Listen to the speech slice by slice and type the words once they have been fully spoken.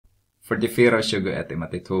44,21 i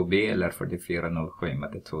matte 2b eller 44,07 i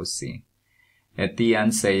matte 2c.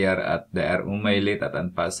 Etienne säger att det är omöjligt att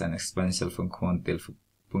anpassa en exponentiell funktion till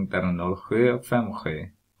punkterna 0,7 och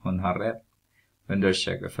 5,7. Hon har rätt.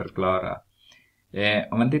 Undersök och förklara.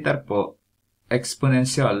 Om man tittar på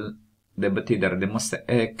exponentiell, det betyder att det måste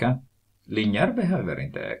öka. Linjer behöver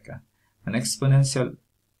inte öka. Men exponentiell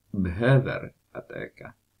behöver att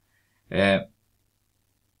öka.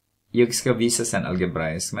 Jag ska visa sen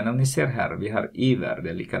algebraisk. Men om ni ser här, vi har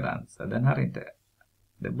i-värde likadant. Så den har inte.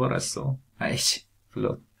 Det är bara så. Nej,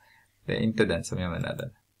 förlåt. Det är inte den som jag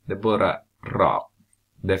menade. Det är bara rakt.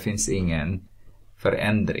 Det finns ingen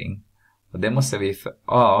förändring. Och det måste vi för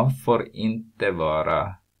a får inte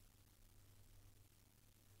vara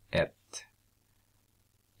 1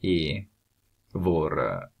 i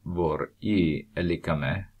vår y är lika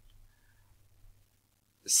med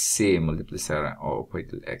c multiplicerar a upphöjt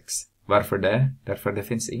till x. Varför det? Därför det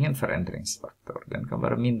finns ingen förändringsfaktor. Den kan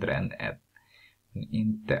vara mindre än 1. Men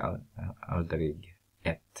inte aldrig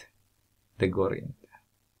 1. Det går inte.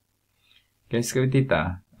 Okej, ska vi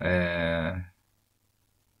titta.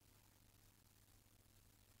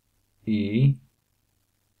 Y.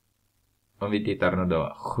 Om vi tittar nu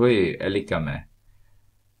då. 7 är lika med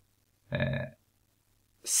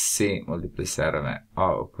c multiplicerar med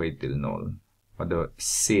a upphöjt till 0. Och då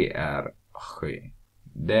c är 7.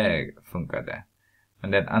 Det funkar det.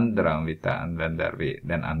 Men den andra, om vi använder vi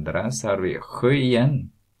den andra, så har vi 7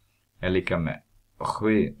 igen. Är lika med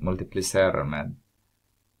 7 multiplicerar med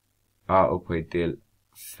a upphöjt till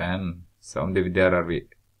 5. Så om dividerar vi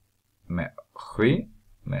med 7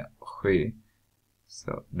 med 7.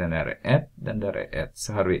 Så den är 1, den där är 1.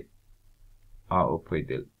 Så har vi a upphöjt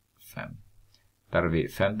till 5. Där har vi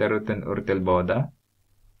 5:e roten ur till båda.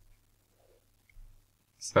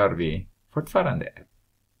 Så har vi fortfarande 1.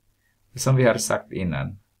 Som vi har sagt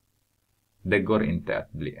innan. Det går inte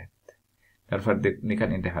att bli 1. Därför att ni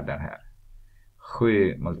kan inte ha den här.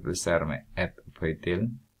 7 multiplicerar med 1 upphöjt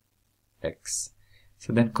till x.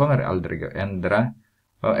 Så den kommer aldrig att ändra.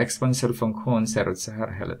 Och exponentiell funktion ser ut så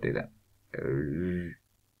här hela tiden.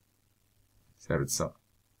 Ser ut så.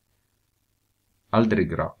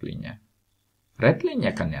 Aldrig rak linje. Rätt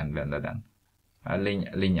linje kan ni använda den.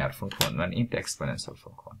 Linjär funktion, men inte exponentiell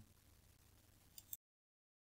funktion.